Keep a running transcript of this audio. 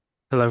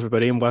Hello,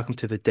 everybody, and welcome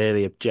to the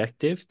Daily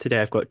Objective.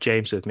 Today I've got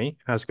James with me.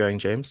 How's it going,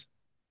 James?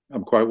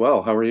 I'm quite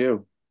well. How are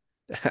you?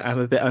 I'm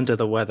a bit under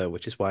the weather,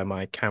 which is why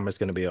my camera's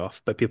going to be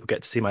off, but people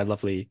get to see my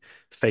lovely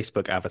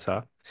Facebook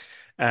avatar.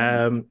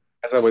 Um,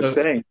 As I was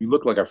so saying, you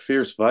look like a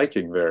fierce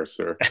Viking there,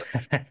 sir.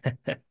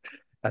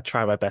 I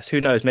try my best.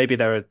 Who knows? Maybe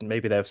there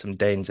are some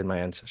Danes in my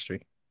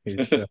ancestry.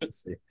 We'll have to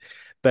see.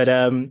 But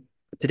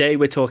today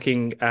we're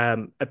talking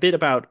a bit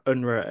about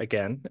UNRWA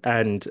again,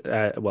 and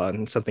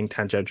and something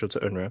tangential to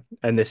UNRWA.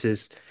 And this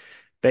is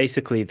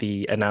basically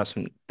the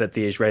announcement that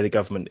the Israeli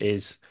government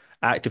is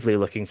actively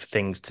looking for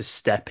things to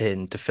step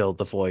in to fill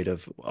the void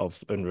of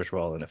UNRWA's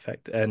role in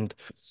effect. And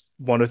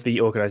one of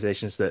the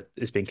organizations that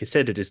is being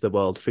considered is the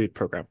World Food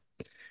Programme.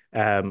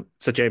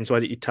 So James, why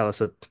don't you tell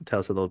us a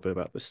little bit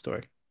about this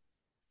story?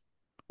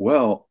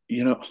 Well,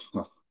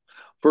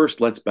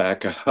 first let's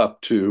back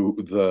up to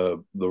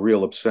the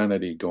real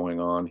obscenity going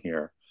on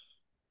here.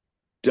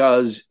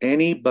 Does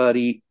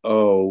anybody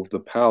owe the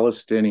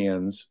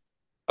Palestinians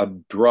a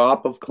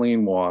drop of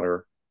clean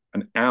water,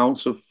 an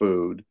ounce of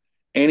food,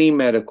 any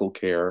medical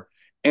care,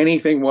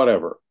 anything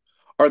whatever?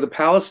 Are the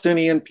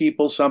Palestinian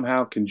people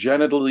somehow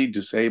congenitally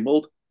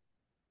disabled?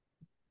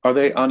 Are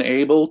they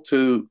unable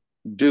to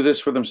do this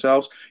for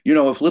themselves?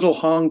 If little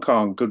Hong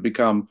Kong could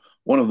become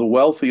one of the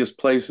wealthiest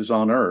places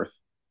on earth,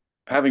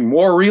 having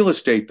more real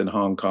estate than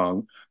Hong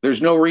Kong,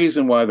 there's no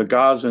reason why the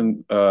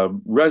Gazan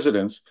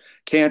residents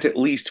can't at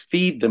least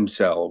feed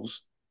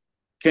themselves.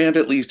 Can't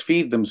at least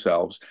feed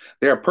themselves.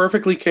 They are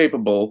perfectly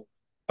capable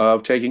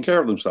of taking care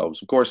of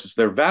themselves. Of course, it's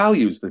their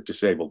values that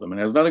disable them.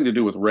 It has nothing to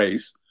do with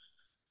race.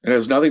 It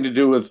has nothing to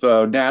do with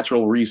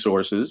natural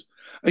resources.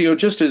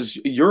 Just as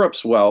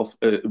Europe's wealth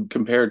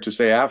compared to,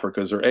 say,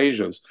 Africa's or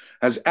Asia's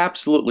has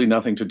absolutely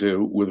nothing to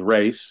do with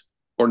race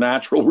or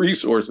natural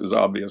resources,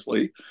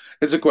 obviously.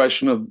 It's a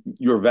question of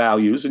your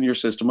values and your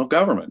system of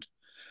government.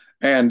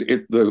 And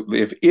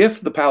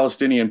if the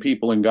Palestinian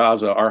people in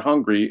Gaza are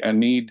hungry and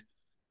need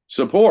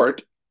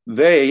support,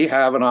 they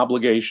have an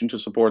obligation to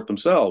support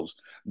themselves.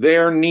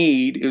 Their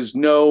need is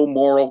no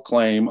moral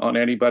claim on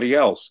anybody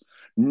else.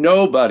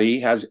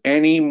 Nobody has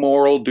any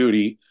moral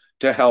duty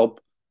to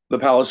help the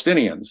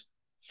Palestinians.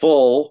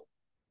 Full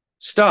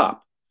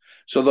stop.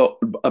 So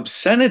the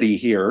obscenity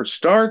here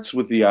starts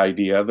with the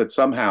idea that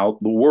somehow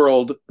the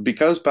world,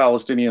 because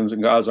Palestinians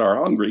in Gaza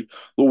are hungry,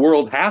 the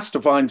world has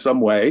to find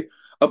some way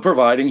of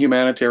providing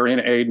humanitarian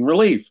aid and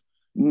relief.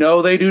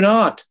 No, they do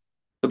not.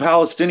 The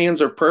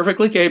Palestinians are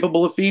perfectly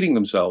capable of feeding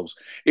themselves.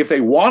 If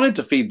they wanted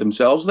to feed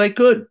themselves, they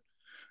could.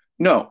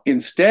 No,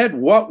 instead,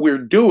 what we're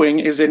doing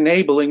is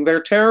enabling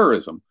their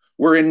terrorism.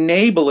 We're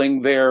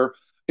enabling from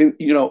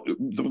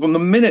the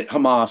minute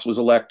Hamas was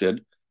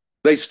elected,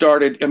 they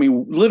started, I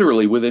mean,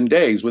 literally within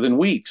days, within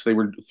weeks, they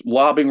were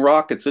lobbing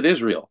rockets at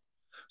Israel.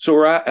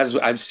 So, as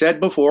I've said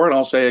before, and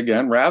I'll say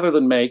again, rather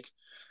than make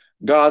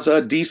Gaza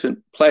a decent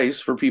place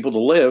for people to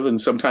live in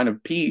some kind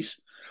of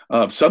peace,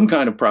 some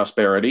kind of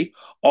prosperity,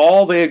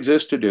 all they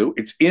exist to do,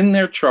 it's in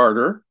their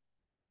charter.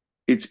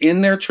 It's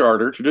in their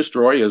charter to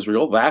destroy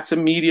Israel. That's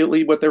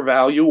immediately what their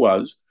value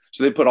was.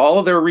 So they put all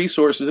of their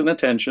resources and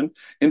attention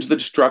into the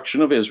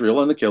destruction of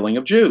Israel and the killing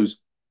of Jews.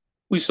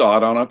 We saw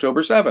it on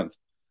October 7th.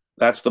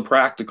 That's the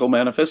practical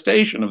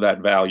manifestation of that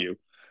value.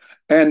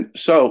 And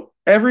so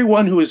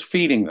everyone who is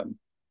feeding them,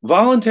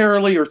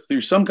 voluntarily or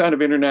through some kind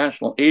of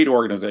international aid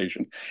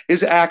organization,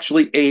 is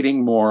actually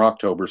aiding more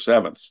October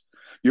 7th.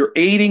 You're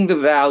aiding the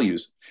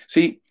values.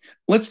 See,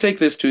 let's take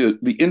this to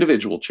the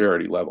individual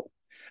charity level.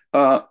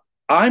 Uh,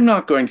 I'm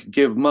not going to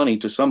give money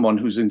to someone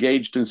who's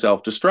engaged in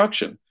self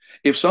destruction.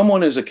 If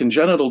someone is a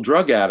congenital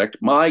drug addict,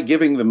 my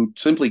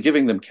simply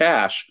giving them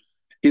cash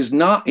is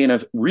not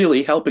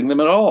really helping them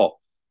at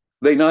all.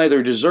 They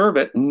neither deserve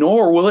it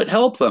nor will it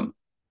help them.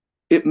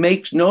 It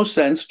makes no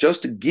sense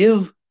just to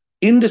give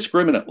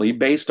indiscriminately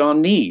based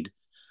on need.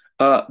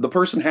 The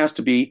person has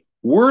to be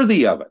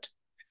worthy of it.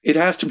 It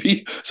has to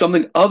be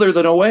something other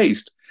than a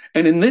waste.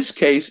 And in this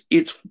case,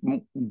 it's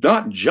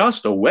not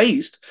just a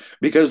waste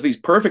because these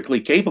perfectly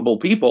capable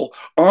people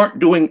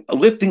aren't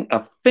lifting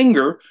a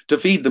finger to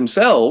feed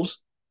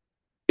themselves.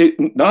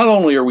 Not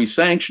only are we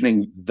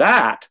sanctioning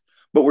that,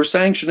 but we're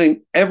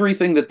sanctioning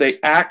everything that they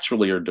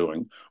actually are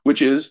doing,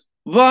 which is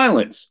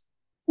violence,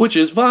 which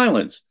is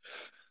violence.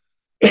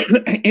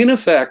 In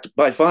effect,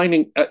 by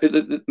finding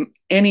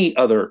any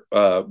other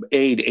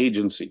aid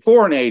agency,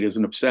 foreign aid is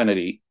an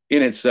obscenity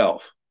in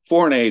itself.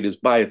 Foreign aid is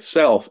by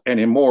itself an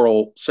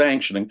immoral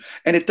sanctioning,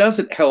 and it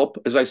doesn't help,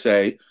 as I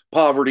say,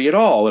 poverty at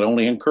all. It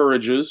only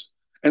encourages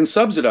and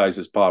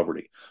subsidizes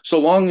poverty. So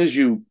long as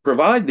you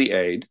provide the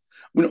aid,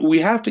 we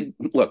have to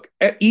look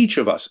at each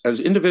of us as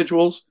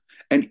individuals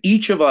and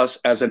each of us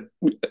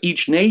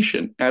each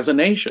nation as a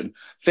nation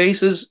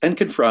faces and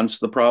confronts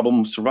the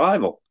problem of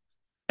survival,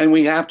 and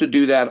we have to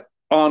do that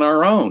on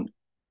our own.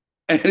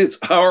 And it's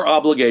our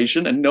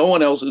obligation and no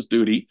one else's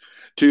duty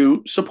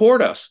to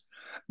support us.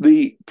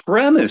 The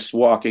premise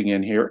walking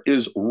in here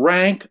is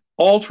rank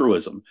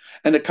altruism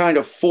and a kind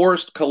of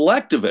forced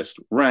collectivist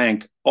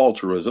rank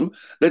altruism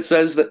that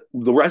says that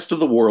the rest of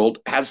the world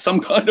has some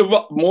kind of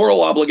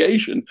moral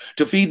obligation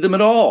to feed them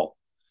at all.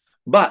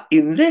 But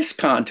in this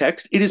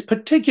context, it is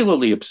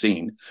particularly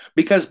obscene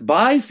because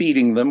by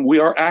feeding them, we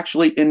are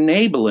actually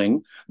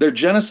enabling their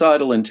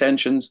genocidal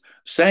intentions,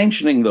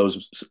 sanctioning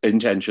those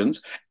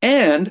intentions,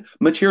 and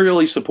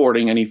materially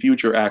supporting any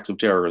future acts of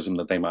terrorism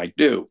that they might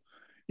do.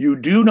 You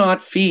do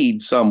not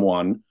feed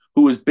someone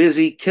who is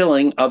busy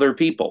killing other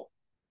people.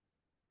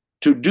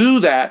 To do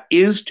that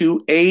is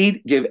to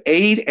give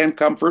aid and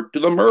comfort to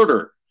the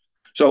murderer.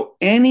 So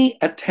any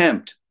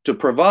attempt to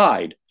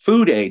provide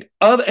food aid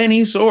of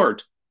any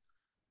sort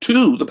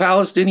to the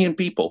Palestinian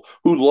people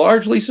who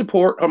largely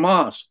support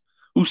Hamas,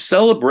 who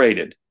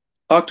celebrated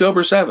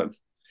October 7th,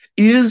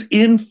 is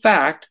in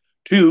fact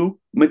to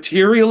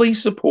materially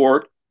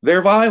support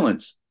their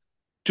violence,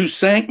 to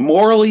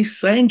morally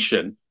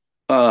sanction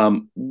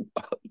um,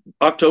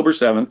 October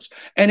 7th,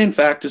 and in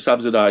fact to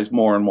subsidize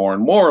more and more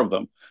and more of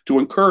them, to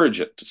encourage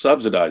it, to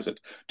subsidize it,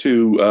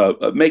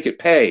 to make it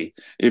pay,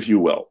 if you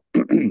will.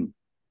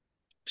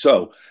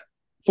 So,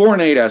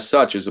 foreign aid as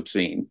such is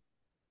obscene.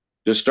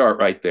 Just start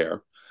right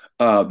there.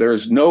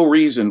 There's no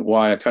reason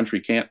why a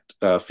country can't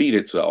feed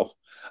itself.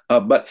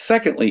 But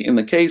secondly, in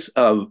the case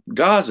of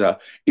Gaza,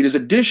 it is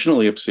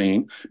additionally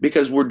obscene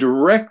because we're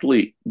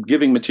directly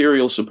giving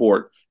material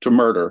support to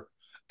murder.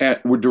 And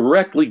we're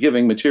directly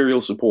giving material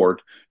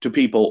support to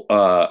people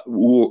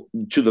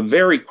to the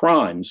very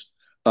crimes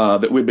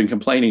that we've been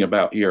complaining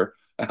about here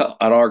at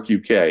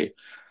RQK.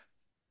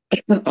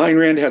 Ayn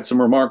Rand had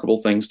some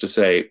remarkable things to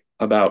say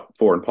about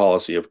foreign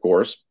policy, of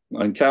course,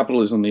 and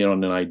Capitalism, the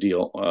Own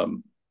Ideal,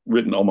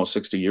 written almost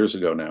 60 years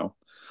ago now.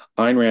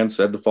 Ayn Rand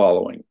said the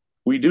following: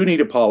 we do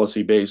need a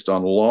policy based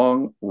on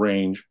long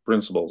range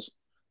principles,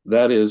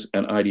 that is,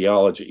 an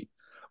ideology,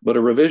 but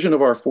a revision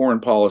of our foreign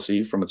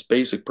policy from its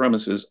basic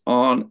premises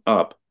on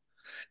up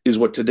is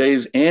what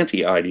today's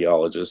anti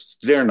ideologists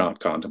dare not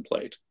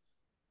contemplate.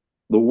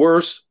 The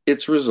worse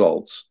its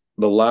results,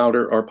 the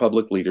louder our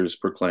public leaders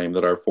proclaim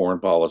that our foreign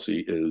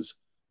policy is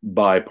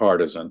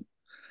bipartisan.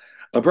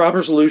 A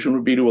proper solution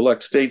would be to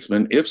elect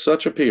statesmen, if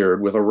such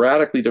appeared, with a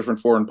radically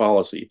different foreign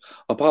policy,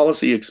 a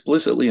policy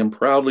explicitly and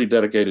proudly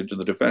dedicated to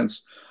the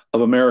defense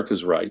of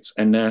America's rights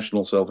and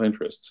national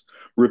self-interests,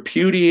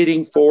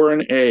 repudiating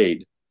foreign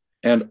aid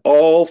and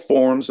all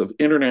forms of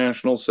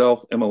international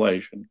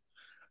self-immolation.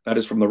 That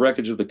is from the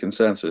wreckage of the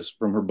consensus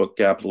from her book,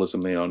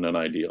 Capitalism, the Unknown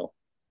Ideal.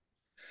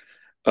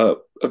 A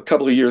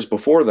couple of years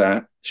before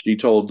that, she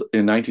told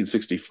in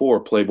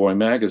 1964 Playboy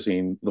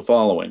magazine the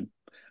following.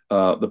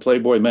 The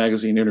Playboy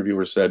magazine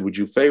interviewer said, would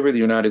you favor the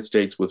United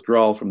States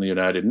withdrawal from the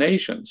United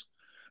Nations?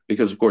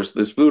 Because, of course,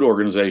 this food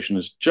organization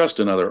is just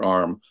another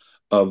arm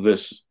of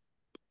this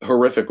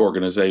horrific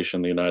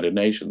organization, the United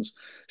Nations.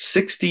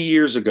 60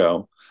 years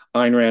ago,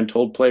 Ayn Rand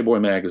told Playboy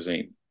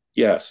magazine,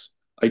 yes,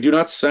 I do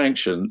not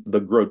sanction the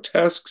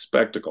grotesque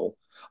spectacle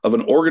of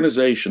an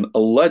organization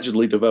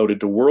allegedly devoted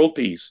to world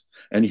peace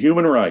and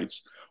human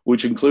rights,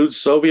 which includes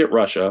Soviet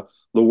Russia,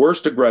 the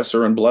worst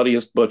aggressor and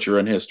bloodiest butcher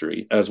in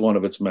history, as one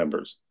of its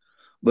members.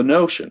 The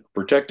notion of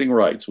protecting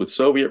rights with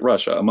Soviet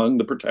Russia among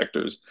the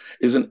protectors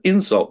is an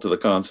insult to the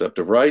concept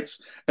of rights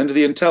and to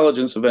the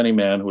intelligence of any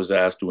man who is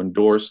asked to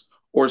endorse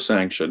or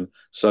sanction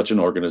such an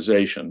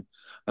organization.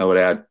 I would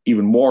add,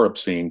 even more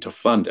obscene, to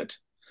fund it.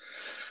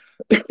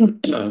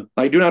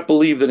 I do not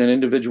believe that an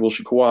individual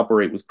should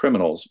cooperate with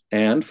criminals,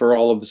 and for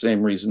all of the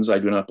same reasons, I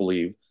do not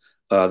believe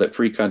that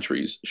free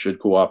countries should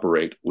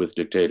cooperate with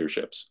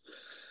dictatorships.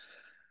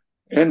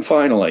 And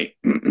finally,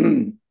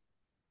 in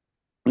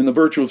The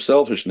Virtue of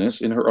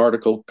Selfishness, in her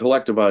article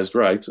Collectivized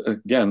Rights,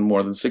 again,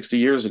 more than 60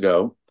 years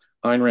ago,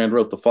 Ayn Rand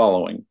wrote the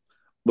following: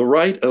 the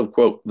right of,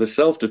 quote, the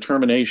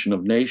self-determination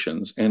of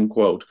nations, end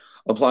quote,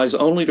 applies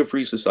only to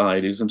free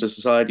societies and to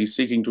societies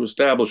seeking to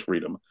establish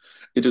freedom.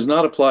 It does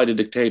not apply to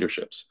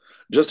dictatorships.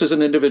 Just as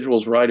an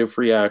individual's right of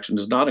free action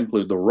does not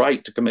include the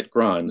right to commit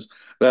crimes,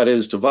 that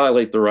is, to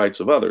violate the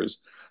rights of others,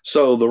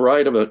 so the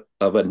right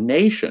of a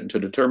nation to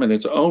determine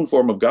its own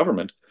form of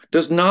government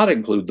does not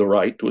include the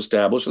right to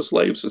establish a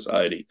slave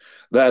society,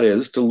 that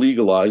is, to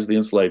legalize the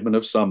enslavement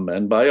of some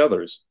men by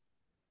others.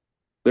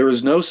 There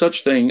is no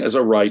such thing as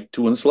a right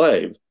to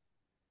enslave.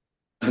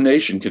 A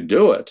nation can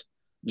do it,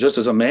 just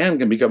as a man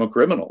can become a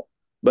criminal,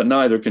 but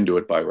neither can do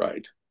it by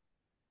right.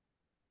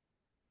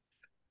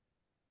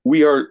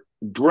 We are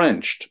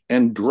drenched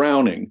and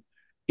drowning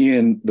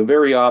in the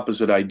very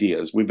opposite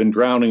ideas. We've been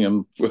drowning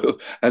them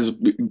as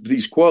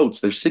these quotes,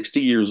 they're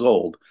 60 years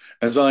old.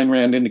 As Ayn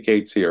Rand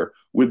indicates here,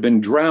 we've been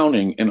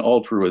drowning in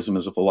altruism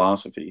as a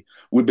philosophy.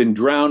 We've been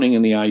drowning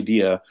in the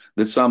idea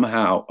that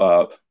somehow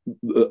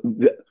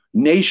the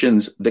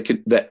nations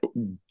that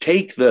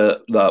take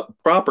the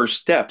proper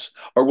steps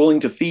are willing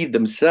to feed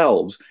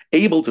themselves,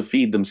 able to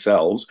feed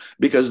themselves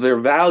because their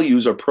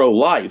values are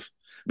pro-life,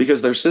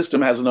 because their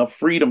system has enough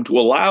freedom to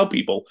allow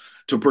people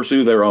to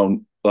pursue their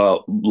own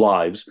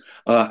lives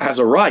as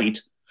a right.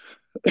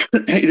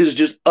 It is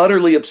just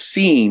utterly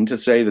obscene to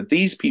say that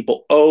these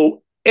people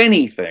owe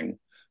anything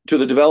to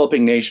the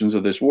developing nations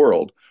of this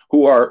world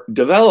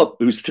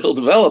who's still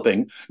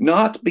developing,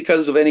 not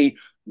because of any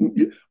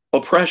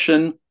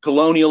oppression,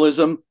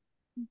 colonialism.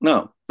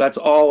 No, that's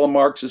all a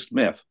Marxist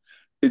myth.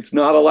 It's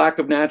not a lack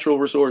of natural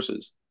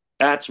resources.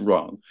 That's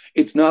wrong.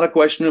 It's not a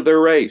question of their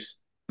race.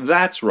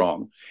 That's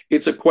wrong.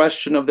 It's a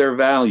question of their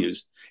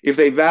values. If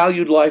they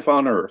valued life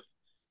on Earth,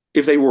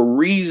 if they were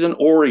reason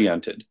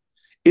oriented,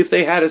 if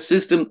they had a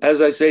system,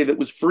 as I say, that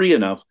was free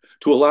enough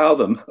to allow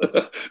them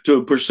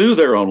to pursue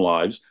their own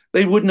lives,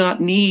 they would not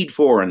need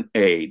foreign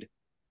aid.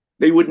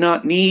 They would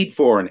not need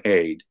foreign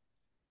aid.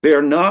 They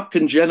are not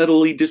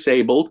congenitally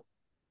disabled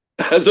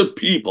as a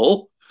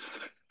people.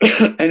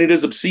 And it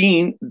is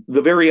obscene.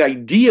 The very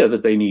idea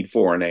that they need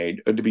foreign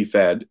aid to be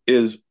fed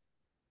is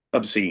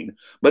obscene.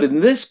 But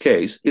in this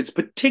case, it's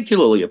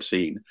particularly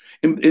obscene.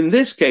 In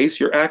this case,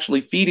 you're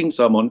actually feeding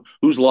someone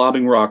who's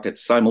lobbing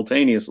rockets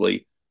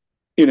simultaneously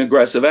in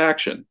aggressive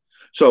action.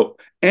 So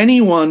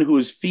anyone who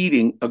is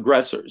feeding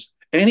aggressors,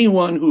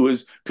 anyone who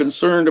is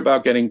concerned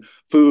about getting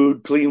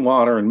food, clean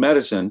water, and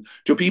medicine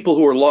to people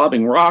who are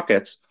lobbing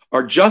rockets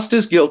are just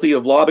as guilty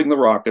of lobbing the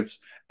rockets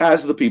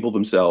as the people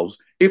themselves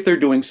if they're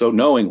doing so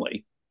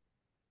knowingly.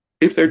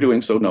 If they're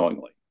doing so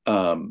knowingly.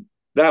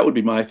 That would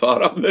be my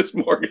thought on this,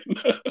 Morgan.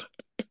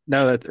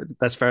 No,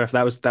 that's fair enough.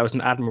 That was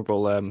an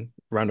admirable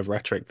round of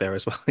rhetoric there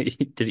as well.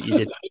 You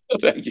did.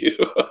 Thank you.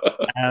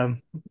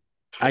 Um,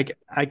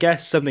 I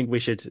guess something we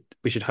should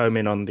home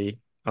in on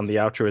the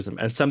altruism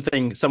and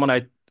someone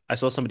I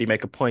saw somebody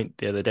make a point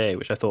the other day,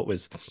 which I thought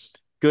was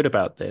good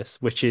about this,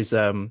 which is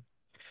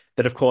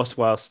that of course,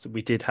 whilst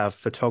we did have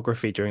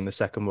photography during the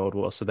Second World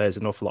War, so there's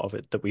an awful lot of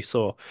it that we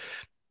saw.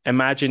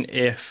 Imagine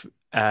if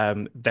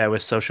there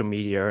was social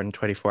media and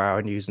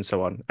 24-hour news and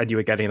so on, and you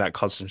were getting that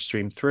constant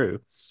stream through.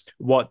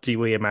 What do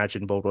we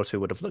imagine World War II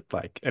would have looked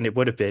like? And it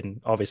would have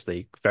been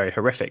obviously very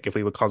horrific if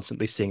we were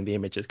constantly seeing the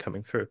images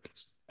coming through.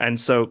 And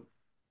so,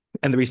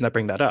 and the reason I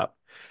bring that up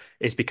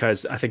is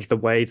because I think the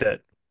way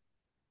that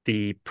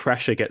the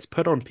pressure gets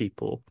put on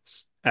people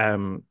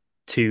um,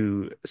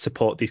 to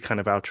support these kind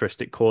of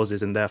altruistic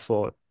causes and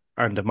therefore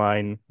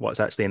undermine what's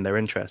actually in their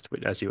interest,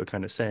 which, as you were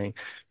kind of saying,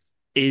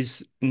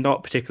 is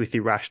not particularly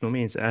through rational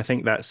means. And I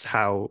think that's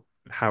how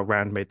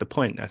Rand made the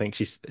point. I think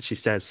she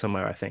says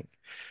somewhere, I think,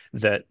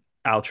 that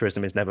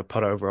altruism is never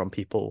put over on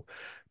people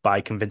by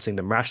convincing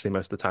them rationally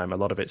most of the time. A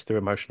lot of it's through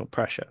emotional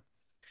pressure.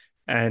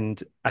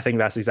 And I think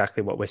that's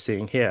exactly what we're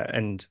seeing here.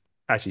 And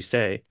as you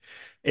say,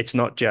 it's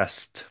not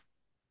just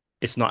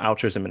it's not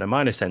altruism in a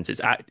minor sense.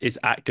 It's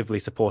actively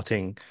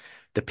supporting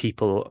the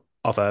people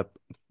of a,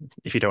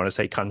 if you don't want to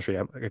say country,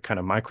 a kind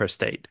of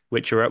microstate,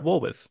 which you're at war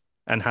with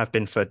and have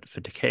been for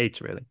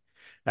decades, really.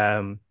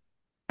 Um,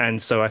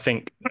 and so I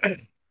think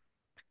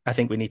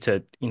we need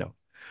to,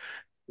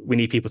 we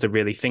need people to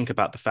really think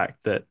about the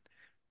fact that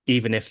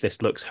even if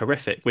this looks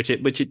horrific, which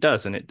it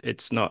does, and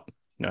it's not,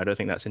 I don't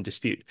think that's in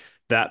dispute,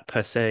 that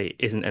per se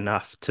isn't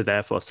enough to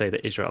therefore say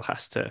that Israel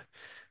has to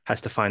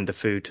find the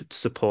food to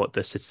support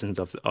the citizens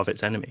of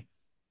its enemy.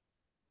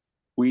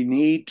 We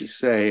need to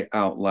say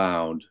out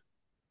loud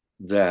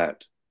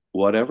that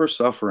whatever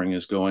suffering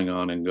is going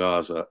on in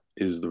Gaza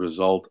is the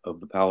result of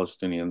the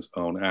Palestinians'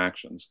 own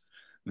actions.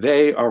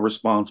 They are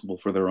responsible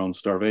for their own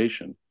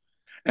starvation,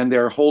 and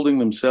they're holding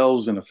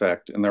themselves, in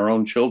effect, and their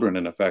own children,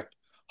 in effect,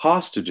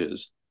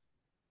 hostages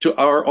to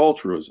our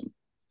altruism.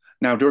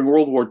 Now, during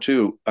World War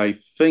II, I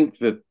think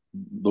that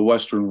the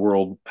Western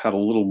world had a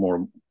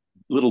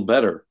little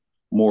better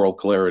moral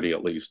clarity,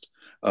 at least.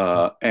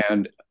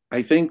 And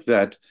I think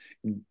that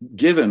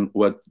given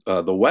what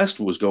the West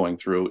was going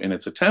through in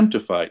its attempt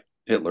to fight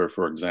Hitler,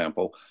 for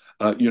example,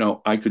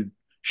 I could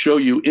show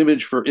you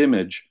image for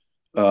image,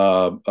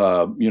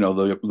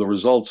 the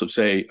results of,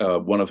 say,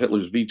 one of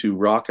Hitler's V-2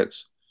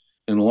 rockets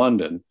in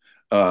London,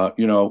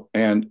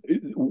 and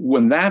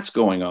when that's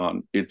going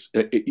on, it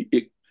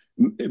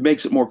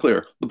makes it more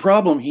clear. The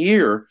problem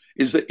here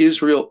is that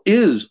Israel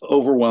is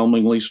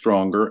overwhelmingly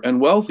stronger and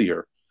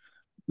wealthier.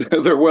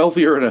 They're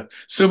wealthier in a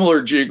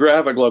similar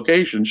geographic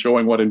location,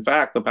 showing what, in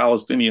fact, the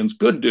Palestinians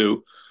could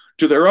do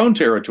to their own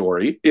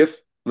territory if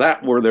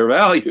that were their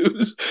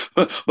values.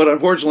 But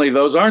unfortunately,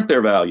 those aren't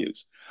their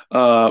values.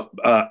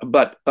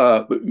 But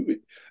the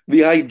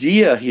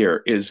idea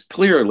here is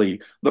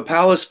clearly the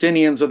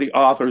Palestinians are the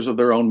authors of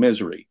their own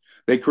misery.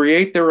 They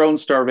create their own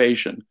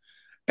starvation.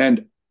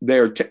 And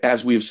they're,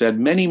 as we've said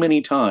many,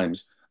 many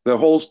times, their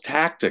whole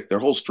tactic, their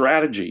whole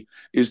strategy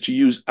is to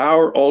use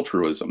our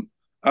altruism,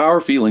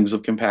 our feelings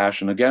of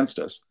compassion against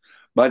us.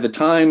 By the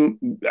time,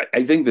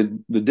 I think that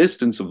the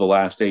distance of the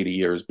last 80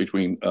 years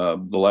between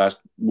the last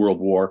World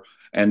War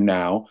and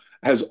now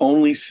has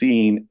only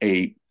seen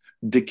a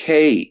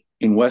decay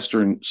in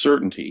Western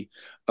certainty,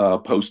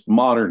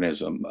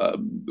 postmodernism,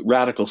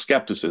 radical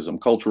skepticism,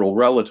 cultural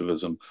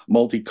relativism,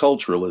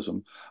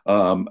 multiculturalism,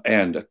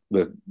 and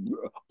the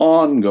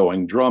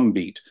ongoing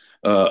drumbeat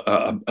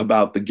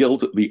about the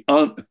guilt,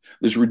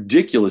 this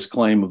ridiculous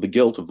claim of the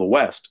guilt of the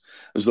West,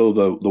 as though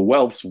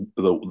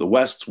the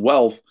West's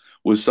wealth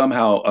was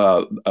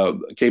somehow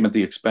came at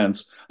the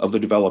expense of the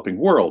developing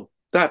world.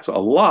 That's a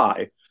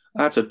lie.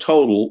 That's a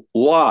total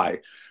lie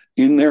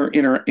in their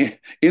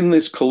in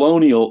this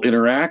colonial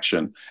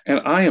interaction.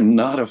 And I am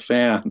not a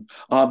fan,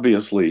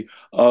 obviously,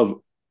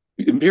 of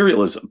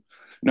imperialism.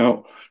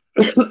 No,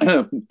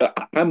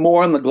 I'm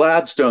more on the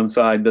Gladstone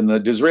side than the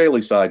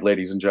Disraeli side,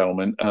 ladies and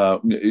gentlemen.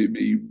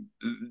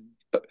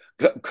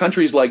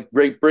 Countries like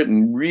Great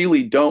Britain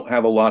really don't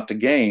have a lot to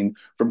gain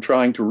from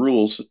trying to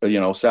rule,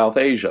 South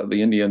Asia,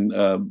 the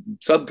Indian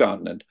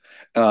subcontinent.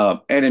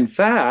 And in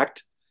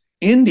fact,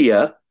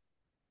 India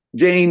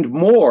gained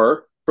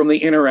more from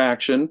the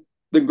interaction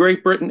than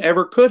Great Britain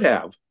ever could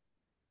have.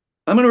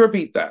 I'm going to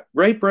repeat that.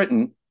 Great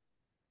Britain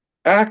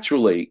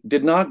actually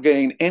did not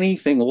gain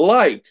anything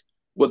like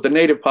what the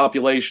native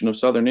population of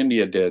southern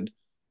India did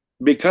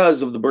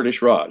because of the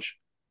British Raj.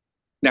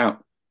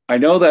 Now, I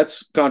know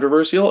that's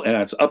controversial and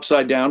that's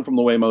upside down from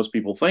the way most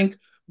people think,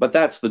 but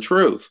that's the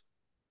truth.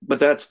 But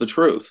that's the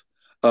truth.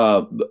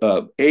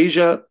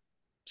 Asia,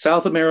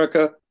 South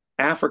America,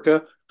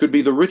 Africa could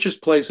be the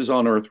richest places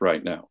on earth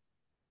right now.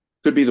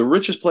 Could be the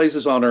richest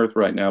places on earth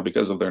right now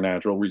because of their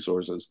natural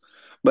resources.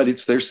 But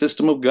it's their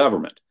system of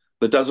government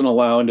that doesn't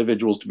allow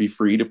individuals to be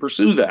free to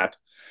pursue that.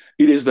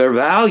 It is their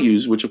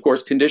values, which of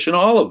course condition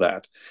all of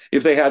that.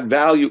 If they had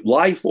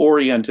life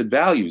oriented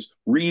values,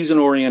 reason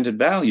oriented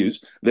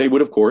values, they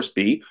would, of course,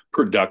 be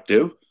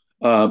productive,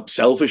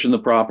 selfish in the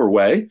proper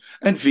way,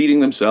 and feeding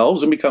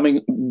themselves and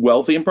becoming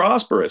wealthy and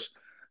prosperous.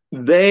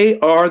 They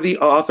are the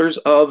authors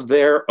of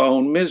their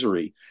own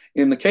misery.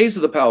 In the case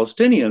of the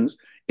Palestinians,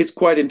 it's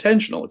quite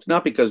intentional. It's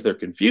not because they're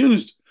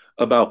confused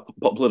about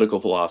political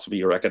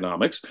philosophy or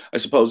economics, I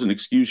suppose an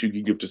excuse you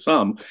could give to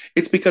some.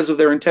 It's because of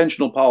their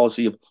intentional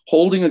policy of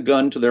holding a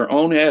gun to their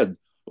own head,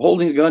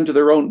 holding a gun to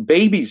their own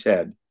baby's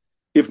head,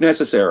 if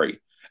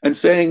necessary, and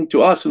saying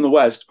to us in the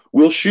West,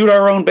 we'll shoot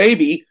our own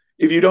baby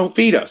if you don't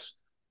feed us,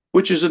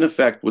 which is in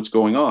effect what's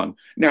going on.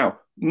 Now,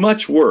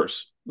 much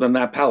worse than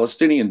that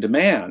Palestinian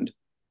demand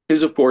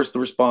is, of course, the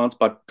response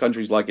by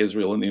countries like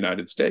Israel and the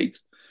United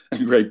States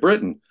and Great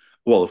Britain.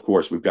 Well, of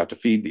course, we've got to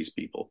feed these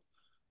people.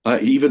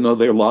 Even though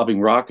they're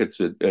lobbing rockets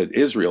at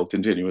Israel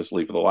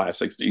continuously for the last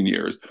 16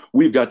 years,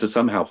 we've got to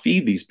somehow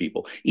feed these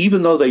people.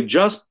 Even though they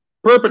just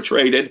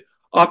perpetrated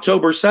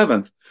October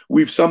 7th,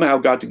 we've somehow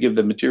got to give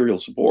them material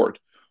support.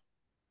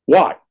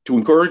 Why? To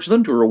encourage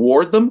them, to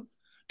reward them,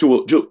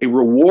 to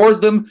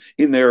reward them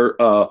in their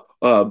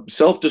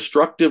self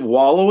destructive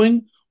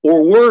wallowing,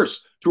 or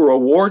worse, to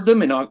reward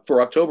them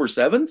for October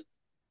 7th?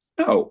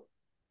 No.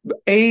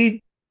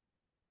 Aid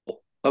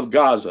of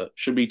Gaza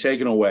should be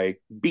taken away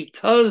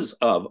because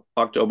of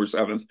October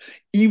 7th,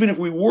 even if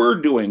we were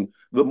doing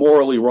the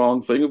morally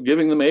wrong thing of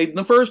giving them aid in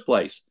the first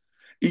place.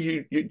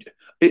 It's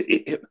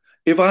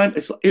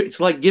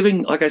like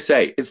giving, like I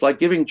say, it's like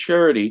giving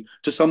charity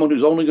to someone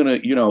who's only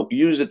going to,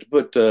 use it to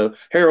put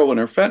heroin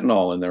or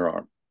fentanyl in their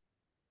arm.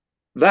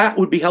 That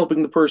would be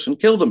helping the person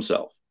kill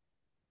themselves.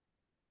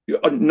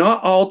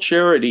 Not all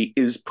charity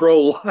is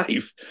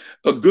pro-life.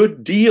 A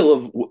good deal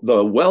of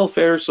the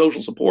welfare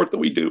social support that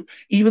we do,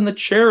 even the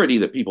charity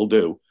that people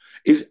do,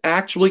 is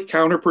actually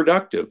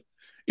counterproductive.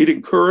 It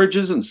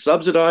encourages and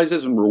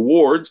subsidizes and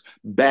rewards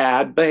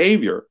bad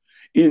behavior.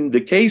 In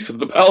the case of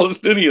the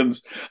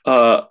Palestinians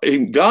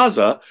in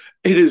Gaza,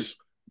 it is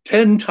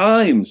 10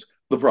 times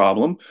the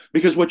problem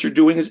because what you're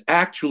doing is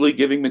actually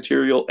giving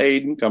material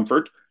aid and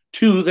comfort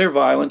to their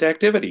violent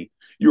activity.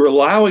 You're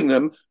allowing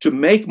them to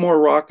make more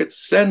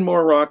rockets, send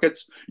more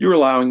rockets. You're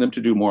allowing them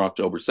to do more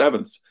October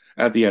 7th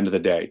at the end of the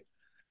day.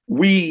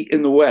 We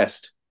in the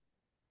West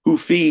who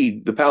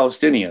feed the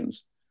Palestinians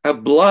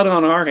have blood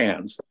on our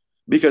hands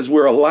because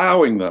we're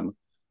allowing them.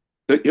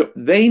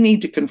 They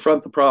need to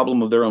confront the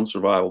problem of their own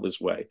survival this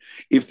way.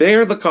 If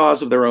they're the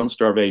cause of their own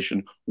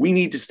starvation, we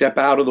need to step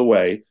out of the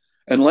way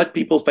and let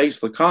people face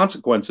the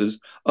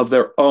consequences of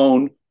their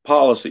own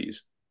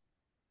policies.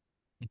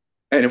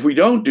 And if we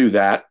don't do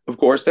that, of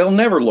course, they'll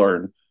never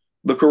learn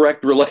the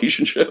correct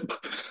relationship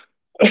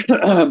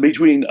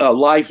between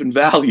life and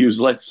values,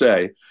 let's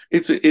say.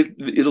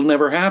 It'll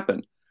never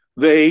happen.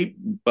 They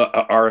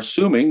are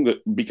assuming that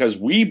because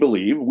we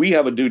believe we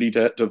have a duty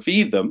to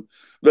feed them,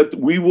 that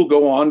we will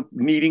go on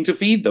needing to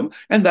feed them.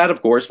 And that,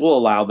 of course, will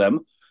allow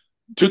them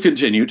to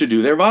continue to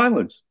do their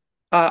violence.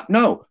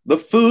 No, the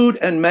food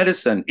and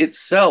medicine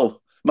itself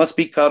must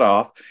be cut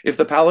off if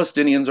the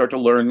Palestinians are to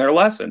learn their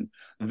lesson.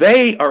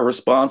 They are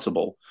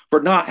responsible for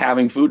not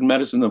having food and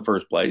medicine in the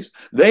first place.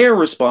 They are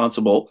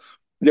responsible.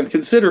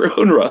 Consider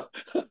UNRWA,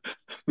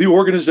 the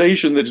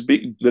organization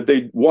that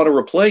they want to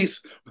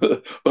replace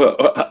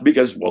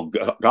because, well,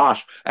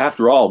 gosh,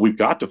 after all, we've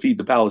got to feed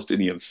the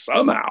Palestinians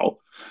somehow.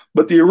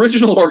 But the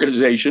original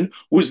organization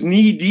was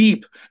knee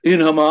deep in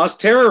Hamas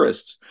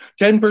terrorists.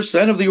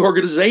 10% of the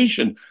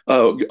organization,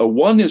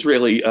 one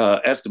Israeli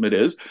estimate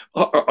is,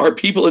 are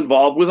people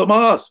involved with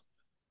Hamas.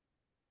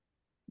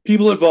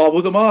 People involved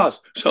with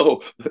Hamas.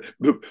 So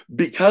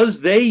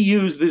because they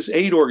use this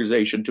aid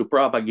organization to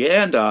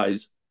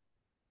propagandize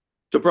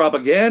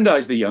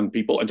the young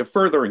people and to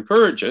further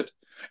encourage it,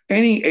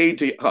 any aid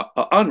to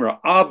UNRWA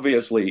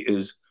obviously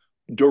is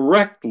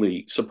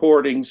directly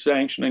supporting,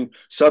 sanctioning,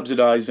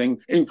 subsidizing,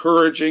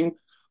 encouraging,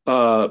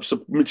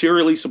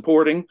 materially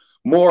supporting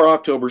more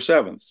October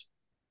 7th.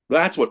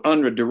 That's what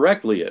UNRWA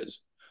directly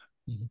is.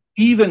 Mhm.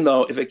 Even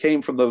though if it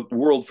came from the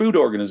World Food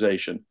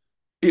Organization,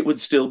 it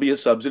would still be a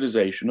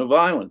subsidization of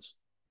violence,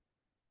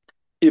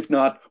 if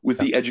not with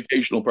the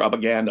educational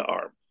propaganda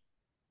arm.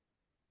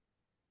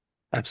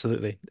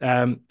 Absolutely.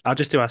 I'll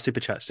just do our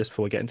super chats just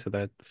before we get into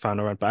the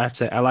final round. But I have to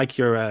say, I like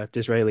your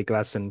Disraeli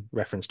Gladstone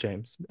reference,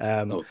 James.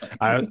 Oh, thanks.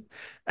 I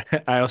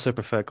I also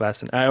prefer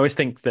Gladstone. I always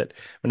think that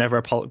whenever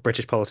a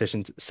British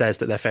politician says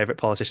that their favorite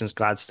politician is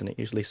Gladstone, it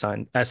usually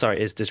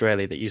is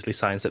Disraeli that usually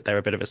signs that they're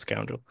a bit of a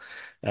scoundrel.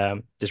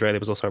 Disraeli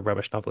was also a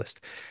rubbish novelist.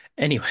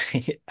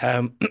 Anyway,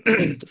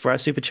 for our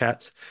super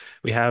chats,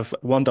 we have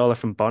 $1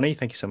 from Bonnie.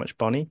 Thank you so much,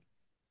 Bonnie.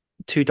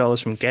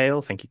 $2 from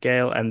Gail. Thank you,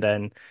 Gail. And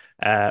then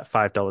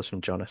 $5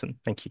 from Jonathan.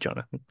 Thank you,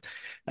 Jonathan.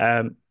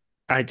 Um,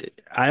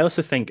 I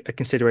also think a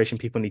consideration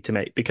people need to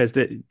make because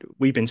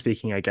we've been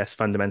speaking, I guess,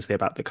 fundamentally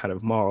about the kind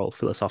of moral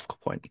philosophical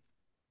point,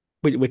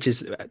 which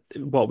is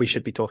what we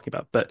should be talking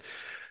about. But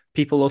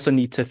people also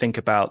need to think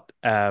about,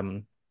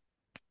 I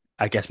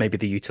guess, maybe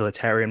the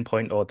utilitarian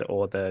point or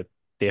the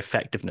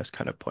effectiveness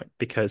kind of point,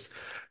 because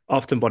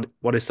often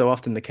what is so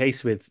often the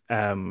case with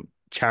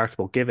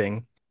charitable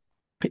giving,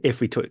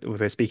 if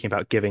we're speaking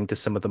about giving to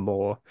some of the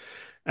more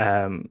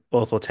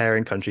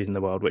authoritarian countries in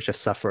the world which are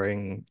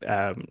suffering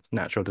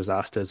natural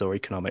disasters or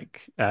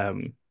economic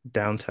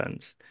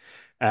downturns,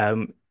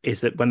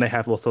 is that when they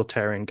have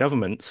authoritarian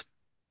governments,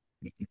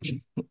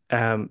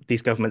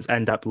 these governments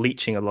end up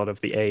leeching a lot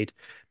of the aid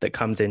that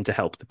comes in to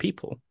help the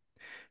people.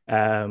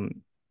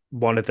 Um,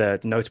 One of the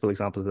notable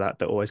examples of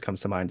that always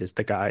comes to mind is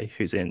the guy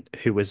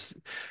who was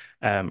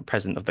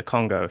president of the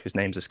Congo, whose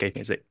name's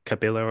escaping. Is it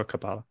Kabila or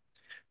Kabala?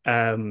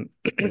 Um,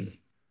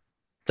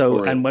 so,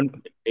 Or in and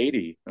when,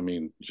 Haiti, I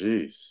mean,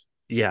 geez.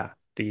 yeah,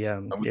 I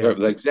mean, yeah,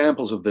 the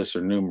examples of this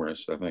are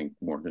numerous, I think,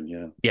 Morgan.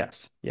 Yeah.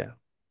 yes, yeah,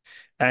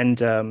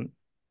 and um,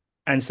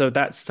 and so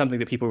that's something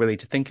that people really need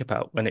to think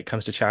about when it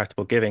comes to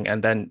charitable giving.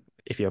 And then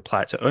if you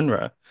apply it to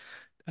UNRWA,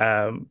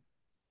 um,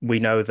 we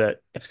know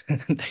that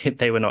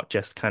they were not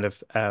just kind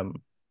of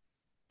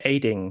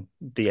aiding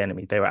the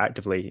enemy; they were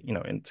actively,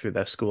 through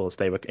their schools,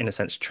 they were in a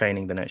sense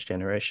training the next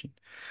generation.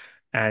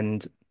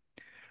 And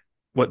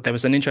what there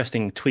was an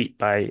interesting tweet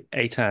by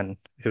Aitan,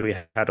 who we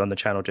had on the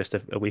channel just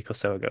a week or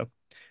so ago,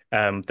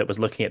 that was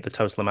looking at the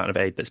total amount of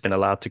aid that's been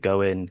allowed to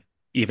go in,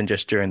 even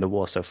just during the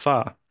war so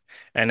far.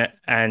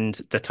 And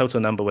the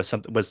total number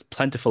was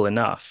plentiful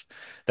enough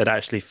that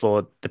actually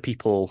for the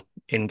people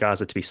in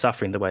Gaza to be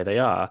suffering the way they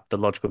are, the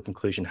logical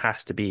conclusion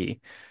has to be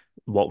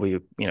what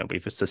we've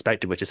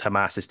suspected, which is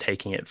Hamas is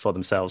taking it for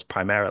themselves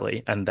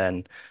primarily, and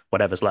then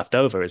whatever's left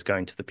over is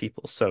going to the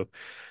people. So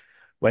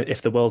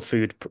if the World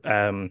Food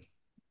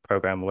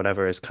Program or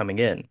whatever is coming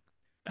in,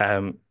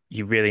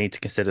 you really need to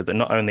consider that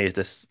not only is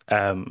this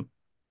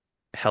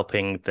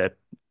helping the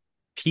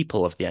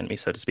people of the enemy,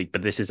 so to speak,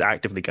 but this is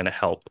actively going to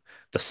help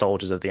the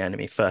soldiers of the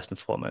enemy first and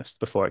foremost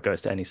before it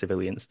goes to any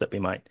civilians that we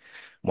might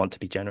want to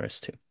be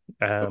generous to.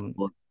 Of Um,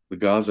 course, the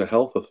Gaza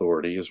Health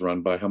Authority is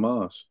run by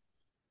Hamas.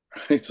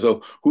 Right?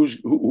 So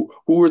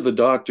who are the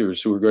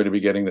doctors who are going to be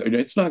getting the?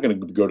 It's not going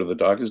to go to the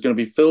doctor. It's going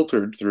to be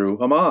filtered through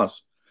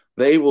Hamas.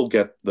 They will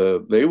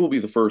be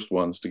the first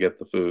ones to get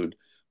the food,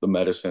 the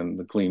medicine,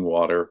 the clean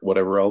water,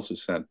 whatever else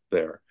is sent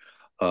there.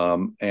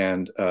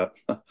 And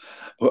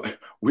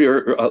we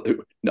are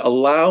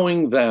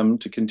allowing them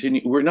to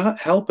continue. We're not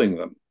helping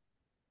them.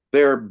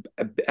 They're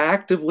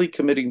actively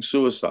committing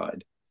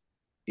suicide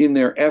in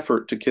their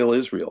effort to kill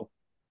Israel.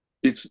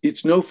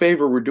 It's no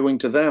favor we're doing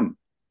to them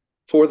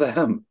for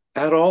them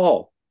at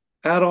all,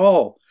 at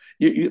all.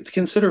 You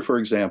consider, for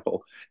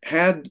example,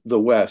 had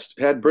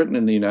Britain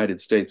and the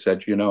United States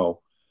said,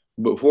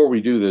 before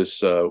we do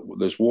this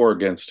war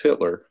against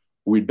Hitler,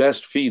 we'd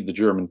best feed the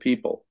German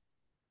people.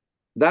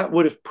 That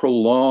would have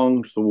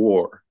prolonged the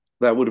war.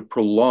 That would have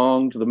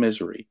prolonged the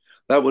misery.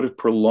 That would have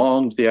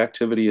prolonged the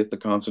activity at the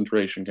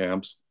concentration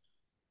camps.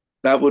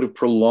 That would have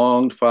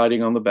prolonged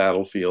fighting on the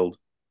battlefield.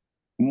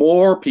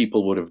 More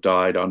people would have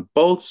died on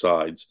both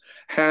sides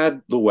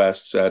had the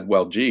West said,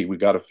 well, gee, we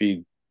got to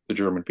feed the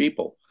German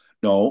people.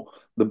 No,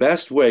 the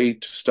best way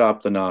to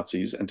stop the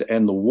Nazis and to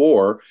end the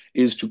war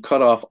is to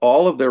cut off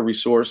all of their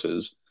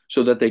resources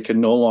so that they can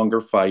no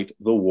longer fight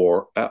the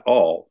war at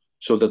all,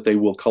 so that they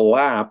will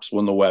collapse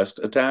when the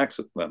West attacks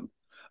them.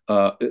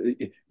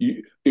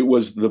 It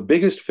was the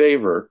biggest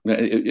favor.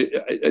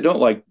 I don't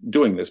like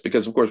doing this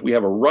because, of course, we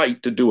have a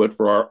right to do it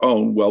for our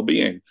own well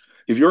being.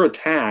 If you're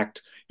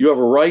attacked, you have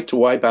a right to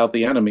wipe out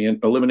the enemy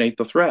and eliminate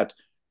the threat.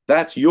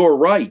 That's your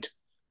right.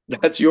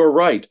 That's your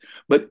right.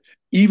 But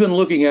even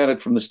looking at it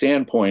from the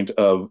standpoint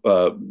of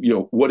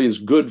what is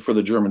good for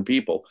the German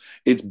people,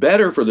 it's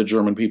better for the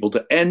German people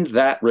to end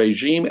that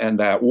regime and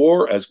that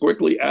war as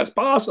quickly as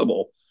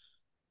possible.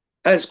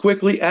 As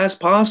quickly as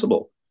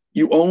possible.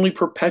 You only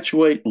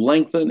perpetuate,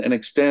 lengthen, and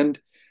extend.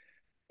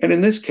 And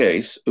in this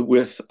case,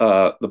 with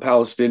the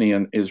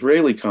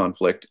Palestinian-Israeli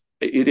conflict,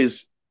 it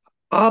is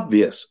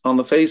obvious on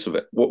the face of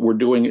it. What we're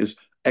doing is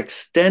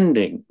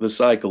extending the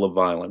cycle of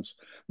violence,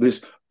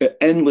 this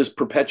endless,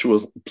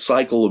 perpetual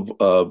cycle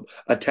of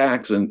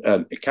attacks and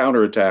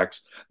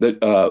counterattacks that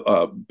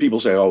people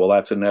say, oh, well,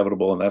 that's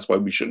inevitable and that's why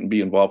we shouldn't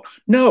be involved.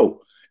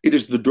 No, it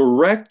is the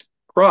direct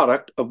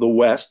product of the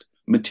West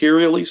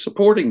materially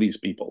supporting these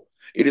people.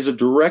 It is a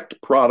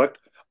direct product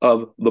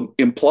of the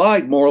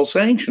implied moral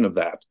sanction of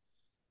that.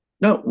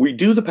 No, we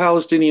do the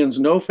Palestinians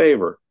no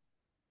favor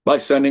by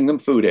sending them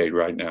food aid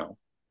right now.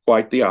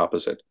 Quite the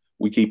opposite.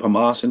 We keep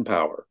Hamas in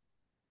power.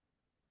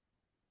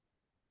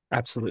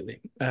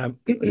 Absolutely. And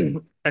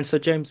so,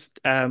 James,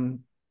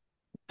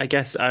 I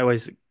guess I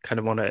always kind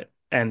of want to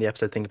end the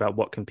episode thinking about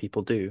what can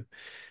people do.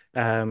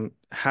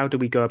 How do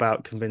we go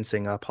about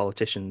convincing our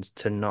politicians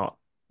to not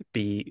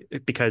be,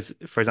 because,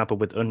 for example,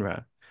 with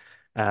UNRWA,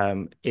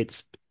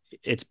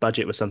 its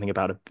budget was something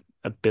about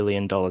 $1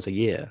 billion a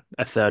year,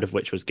 a third of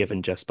which was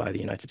given just by the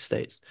United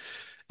States.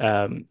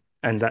 And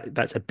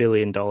that's $1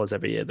 billion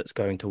every year that's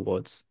going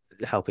towards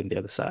helping the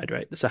other side,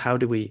 right? So how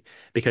do we,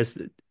 because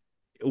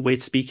we're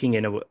speaking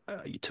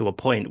to a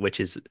point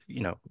which is,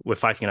 we're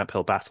fighting an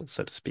uphill battle,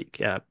 so to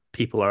speak.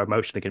 People are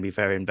emotionally going to be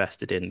very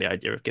invested in the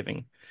idea of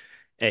giving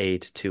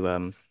aid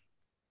to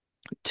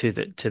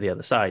the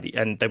other side,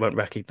 and they won't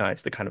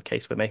recognize the kind of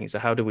case we're making. So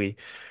how do we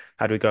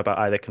go about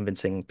either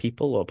convincing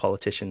people or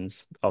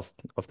politicians of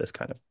this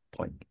kind of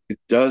point? It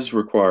does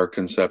require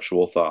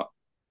conceptual thought.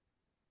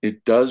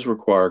 It does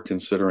require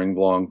considering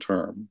long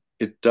term.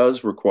 It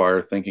does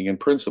require thinking in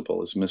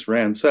principle, as Ms.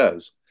 Rand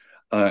says.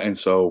 And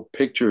so,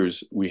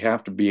 pictures, we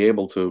have to be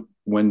able to,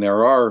 when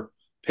there are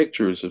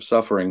pictures of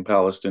suffering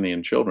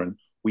Palestinian children,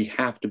 we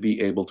have to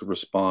be able to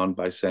respond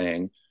by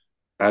saying,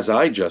 as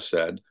I just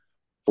said,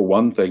 for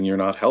one thing, you're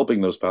not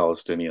helping those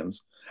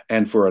Palestinians.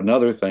 And for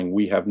another thing,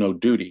 we have no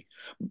duty.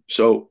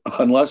 So,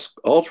 unless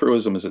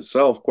altruism is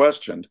itself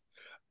questioned,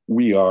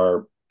 we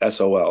are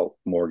SOL,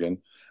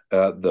 Morgan.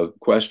 The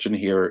question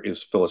here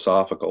is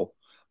philosophical.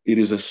 It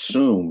is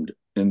assumed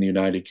in the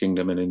United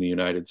Kingdom and in the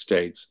United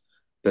States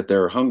that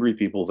there are hungry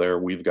people there.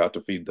 We've got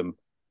to feed them.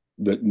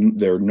 That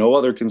there are no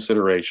other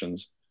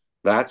considerations.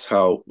 That's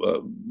how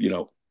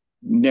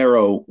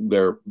narrow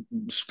their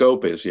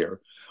scope is here.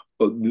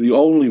 But the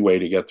only way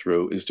to get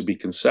through is to be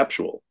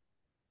conceptual,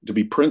 to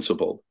be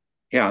principled.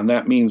 Yeah, and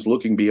that means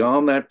looking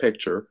beyond that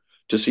picture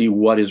to see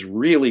what is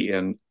really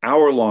in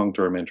our long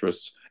term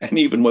interests and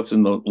even what's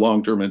in the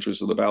long term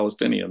interests of the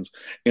Palestinians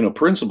in a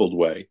principled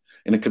way,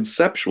 in a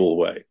conceptual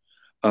way.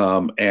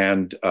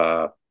 And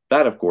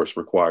that, of course,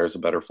 requires a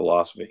better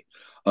philosophy.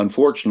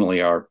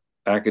 Unfortunately, our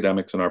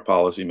academics and our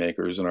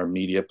policymakers and our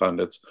media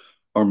pundits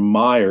are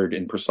mired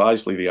in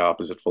precisely the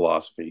opposite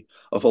philosophy,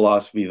 a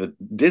philosophy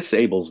that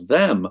disables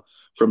them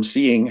from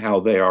seeing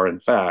how they are, in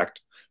fact,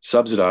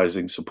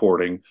 subsidizing,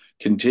 supporting,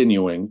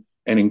 continuing,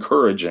 and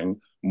encouraging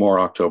more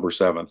October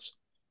 7th.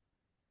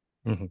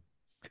 Mhm.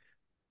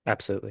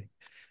 Absolutely.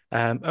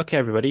 Okay,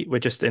 everybody, we're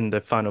just in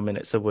the final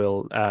minute, so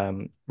we'll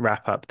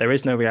wrap up. There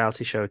is no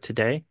reality show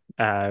today.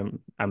 I'm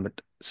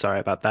sorry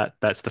about that.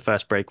 That's the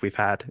first break we've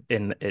had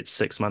in its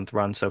 6-month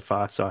run so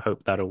far, so I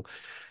hope that'll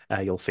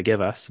you'll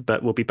forgive us.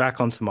 But we'll be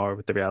back on tomorrow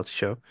with the reality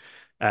show.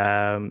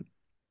 Um,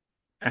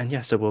 and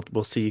yeah, so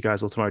we'll see you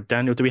guys all tomorrow.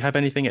 Daniel, do we have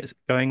anything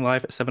going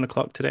live at 7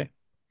 o'clock today?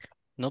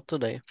 Not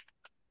today.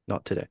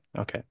 Not today.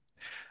 Okay.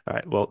 All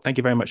right. Well, thank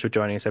you very much for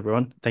joining us,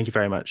 everyone. Thank you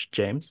very much,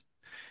 James.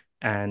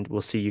 And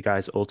we'll see you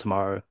guys all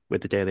tomorrow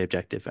with the Daily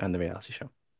Objective and the reality show.